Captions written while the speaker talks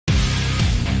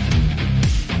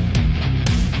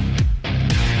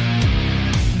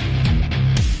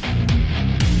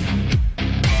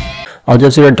আল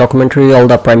জাজিরার documentary all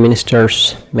the prime ministers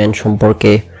main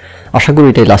সম্পর্কে আশা করি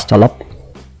এটাই লাস্ট আলাপ,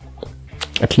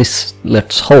 অ্যাটলিস্ট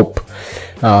লেটস হোপ।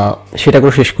 সেটা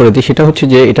করে শেষ করে দিই। সেটা হচ্ছে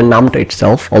যে এটার নামটা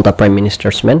itself all the prime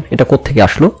ministers man, এটা কোত্থেকে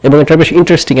আসলো, এবং এটা বেশ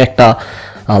ইন্টারেস্টিং একটা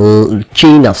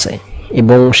চেইন আছে,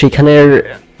 এবং সেখানের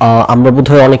আমরা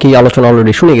বোধহয় অনেকেই আলোচনা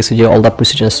অলরেডি শুনে গেছি যে অল দ্য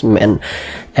প্রেসিডেন্টস ম্যান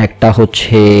একটা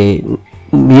হচ্ছে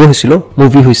হয়েছিল,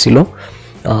 মুভি হয়েছিল।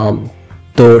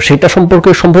 তো সেটা সম্পর্কে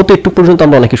সম্ভবত একটু পর্যন্ত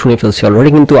আমরা অনেকে শুনে ফেলছি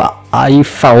অলরেডি, কিন্তু আই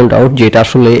ফাউন্ড আউট যে এটা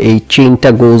আসলে এই চেইনটা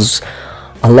গোজ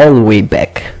আ লং ওয়ে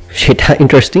ব্যাক। সেটা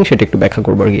ইন্টারেস্টিং, সেটা একটু ব্যাখ্যা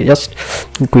করবো আর কি, জাস্ট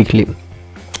কুইকলি।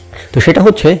 তো সেটা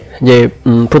হচ্ছে যে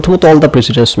প্রথমত অল দ্য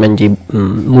প্রেসিডেন্টস ম্যান যে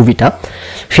মুভিটা,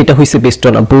 সেটা হয়েছে বেসড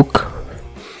অন আ বুক।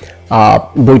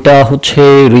 বইটা হচ্ছে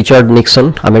রিচার্ড নিক্সন,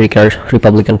 আমেরিকার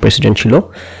রিপাবলিকান প্রেসিডেন্ট ছিল,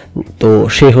 তো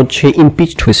সে হচ্ছে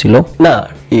ইমপিচড হয়েছিল না,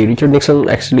 এই রিচার্ড নিক্সন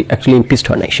অ্যাকচুয়ালি ইমপিচড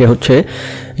হয় নাই, সে হচ্ছে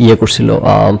করছিল,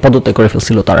 পদত্যাগ করে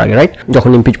ফেলছিল তার আগে, রাইট? যখন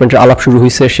ইমপিচমেন্টের আলাপ শুরু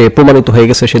হয়েছে, সে প্রমাণিত হয়ে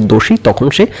গেছে সে দোষী, তখন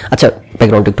সে, আচ্ছা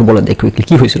ব্যাকগ্রাউন্ড একটু বলে দেখো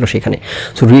কি হয়েছিল সেখানে।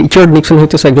 সো রিচার্ড নিক্সন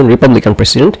হইতেছে একজন রিপাবলিকান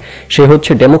প্রেসিডেন্ট, সে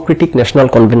হচ্ছে ডেমোক্রেটিক ন্যাশনাল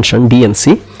কনভেনশন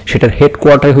ডিএনসি, সেটার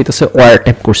হেডকোয়ার্টার হইতেছে ওয়ার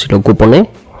ট্যাপ করছিল, গোপনে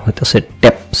হইতেছে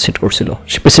ট্যাপ সেট করছিল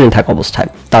প্রেসিডেন্ট থাকা অবস্থায়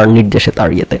তার নির্দেশে, তার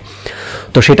ইয়েতে।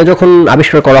 তো সেটা যখন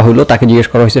আবিষ্কার করা হলো, তাকে জিজ্ঞেস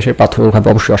করা হয়েছে, সে প্রাথমিকভাবে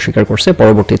অবশ্যই অস্বীকার করছে।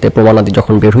 পরবর্তীতে প্রমাণাদি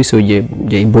যখন বের হয়েছে, ওই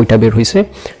যে বইটা বের হয়েছে,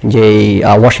 যে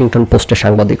ওয়াশিংটন পোস্টের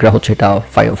সাংবাদিকরা হচ্ছে এটা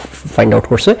ফাইন্ড আউট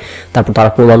করছে, তারপর তারা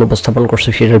প্রমাণ উপস্থাপন করছে,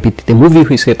 সেটার ভিত্তিতে মুভি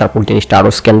হয়েছে। তারপর জিনিসটা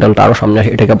আরও স্ক্যান্ডালটা আরও সামনে আসে,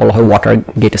 এটাকে বলা হয় ওয়াটার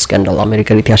গেট স্ক্যান্ডাল,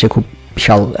 আমেরিকার ইতিহাসে খুব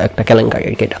বিশাল একটা কেলেঙ্কারি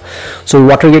আর কি এটা। সো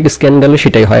ওয়াটার গেট স্ক্যান্ডালে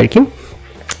সেটাই হয় আর কি।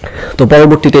 তো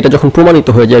পরবর্তীতে এটা যখন প্রমাণিত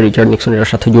হয়ে যায় রিচার্ড নিক্সন এর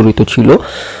সাথে জড়িত ছিল,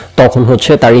 তখন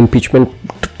হচ্ছে তার ইমপিচমেন্ট,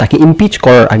 তাকে ইমপিচ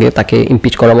করার আগে, তাকে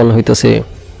ইমপিচ করা মনে হইতেছে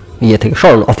থেকে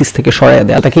সরানো, অফিস থেকে সরাইয়া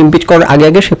দেয়া, তাকে ইমপিচ করার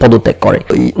আগে সে পদত্যাগ করে।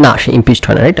 না, সে ইমপিচড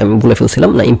হয় না, রাইট? আমি বলে ফেলছিলাম,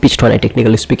 না ইমপিচড হয় না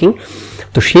টেকনিক্যালি স্পিকিং।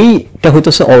 তো সেইটা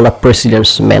হইতেছে অল দ্য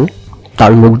প্রেসিডেন্টস ম্যান,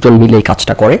 তার লোকজন মিলে এই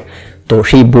কাজটা করে। তো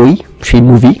সেই বই, সেই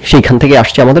মুভি, সেইখান থেকে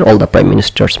আসছে আমাদের all the prime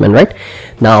ministers man, right?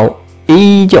 নাও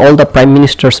এই যে all the prime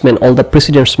ministers man, all the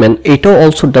presidents man, এটাও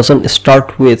also doesn't start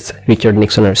with Richard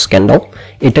নিক্সনের scandal,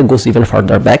 এটা গোজ ইভেন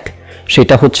ফার্দার ব্যাক।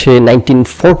 সেটা হচ্ছে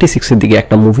 1946-এর দিকে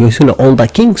একটা মুভি হয়েছিল all the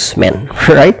Kings man,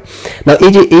 right? না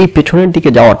এই যে এই পেছনের দিকে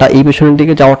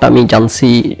যাওয়াটা আমি জানছি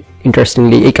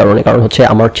ইন্টারেস্টিংলি এই কারণ হচ্ছে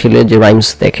আমার ছেলে যে রাইমস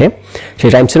দেখে, সেই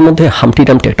রাইমসের মধ্যে হামটি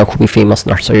ডামটি একটা খুবই ফেমাস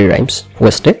নার্সারি রাইমস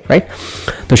ওয়েস্টে, রাইট?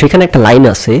 তো সেখানে একটা লাইন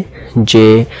আছে যে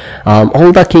all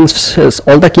the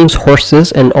king's horses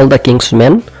and all the king's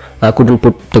men couldn't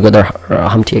put together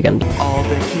Humpty again. All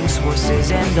the king's horses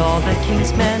and all the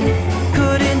king's men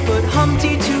couldn't put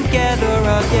Humpty together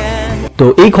again. তো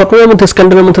এই ঘটনার মধ্যে,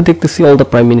 স্ক্যান্ডালের মধ্যে দেখতেছি all the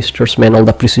prime ministers man, all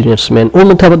the presidents man, ওর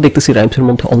মধ্যে আবার দেখতেছি রাইমসের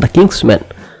মধ্যে অল দ্য কিংস ম্যান।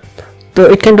 তো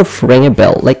ইট kind of rang A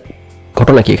bell, like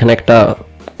ঘটনা কি, এখানে একটা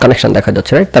কানেকশন দেখা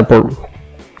যাচ্ছে, রাইট? তারপর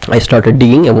আই স্টার্টেড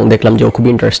ডিগিং এবং দেখলাম যে খুবই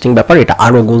ইন্টারেস্টিং ব্যাপার, এটা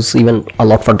আরও গোজ ইভেন আ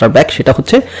লট ফার্দার ব্যাক। সেটা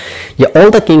হচ্ছে যে অল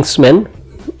দ্য কিংস ম্যান,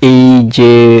 এই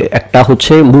যে একটা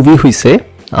হচ্ছে মুভি হয়েছে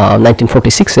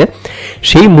 1946-এ,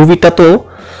 সেই মুভিটা তো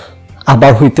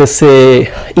আবার হইতেছে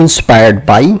ইন্সপায়ার্ড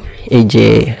বাই এই যে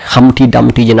হামটি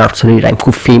ডামটি যে নার্সারি রাইম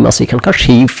খুব ফেমাস এখানকার,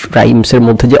 সেই রাইমসের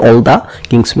মধ্যে যে অল দ্য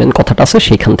কিংসম্যান কথাটা আছে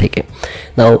সেখান থেকে।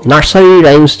 নাও নার্সারি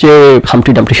রাইমস যে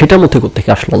হামটি ডামটি, সেটার মধ্যে কোথেকে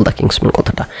আসলো অল দ্য কিংসম্যান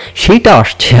কথাটা? সেইটা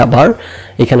আসছে আবার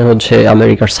এখানে হচ্ছে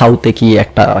আমেরিকার সাউথে কি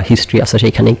একটা হিস্ট্রি আছে,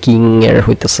 সেখানে কিং এর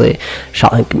হইতেছে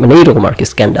মানে এইরকম আর কি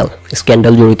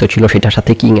স্ক্যান্ডাল জড়িত ছিল, সেটার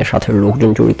সাথে কিং এর সাথে লোকজন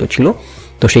জড়িত ছিল।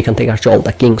 তো সেখান থেকে আসছে অল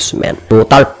দ্য কিংস ম্যান। তো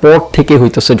তারপর থেকে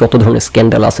হইতেছে যত ধরনের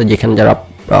স্ক্যান্ডাল আছে, যেখানে যারা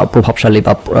প্রভাবশালী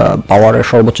বা পাওয়ারের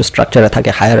সর্বোচ্চ স্ট্রাকচারে থাকে,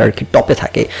 হায়ারার্কি টপে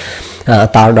থাকে,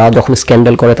 তারা যখন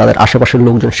স্ক্যান্ডাল করে তাদের আশেপাশের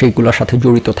লোকজন সেইগুলোর সাথে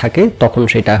জড়িত থাকে, তখন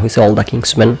সেটা হয়েছে অল দ্য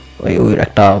কিংস ম্যান। ওই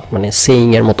একটা মানে সেইং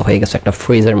এর মতো হয়ে গেছে, একটা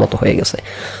ফ্রেজের মতো হয়ে গেছে।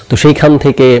 তো সেইখান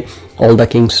থেকে অল দ্য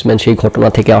কিংস ম্যান সেই ঘটনা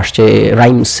থেকে আসছে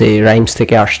রাইমস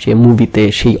থেকে আসছে মুভিতে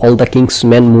সেই all the Kings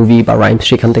man movie বা রাইমস,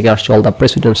 সেখান থেকে আসছে অল দ্য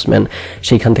প্রেসিডেন্টস ম্যান,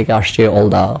 সেইখান থেকে আসছে all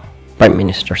the prime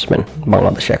ministers man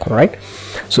বাংলাদেশে এখন, রাইট?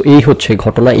 সো এই হচ্ছে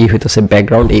ঘটনা, এই হইতেছে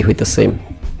ব্যাকগ্রাউন্ড, এই হইতেছে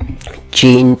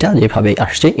চেইনটা যেভাবে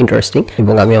আসছে, ইন্টারেস্টিং।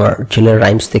 এবং আমি আমার ছেলের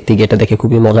রাইমস দেখতে গিয়ে এটা দেখে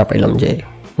খুবই মজা পাইলাম যে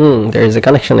there is a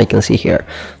connection I can see here.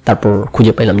 তারপর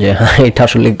খুঁজে পাইলাম যে এটা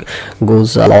আসলে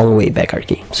goes a long way back আর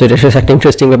কি। সো এটা একটা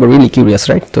ইন্টারেস্টিং ব্যাপার, রিয়েলি কিউরিয়াস,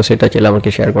 রাইট? তো সেটা চাইলে আমাকে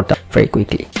শেয়ার করতে very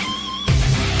quickly.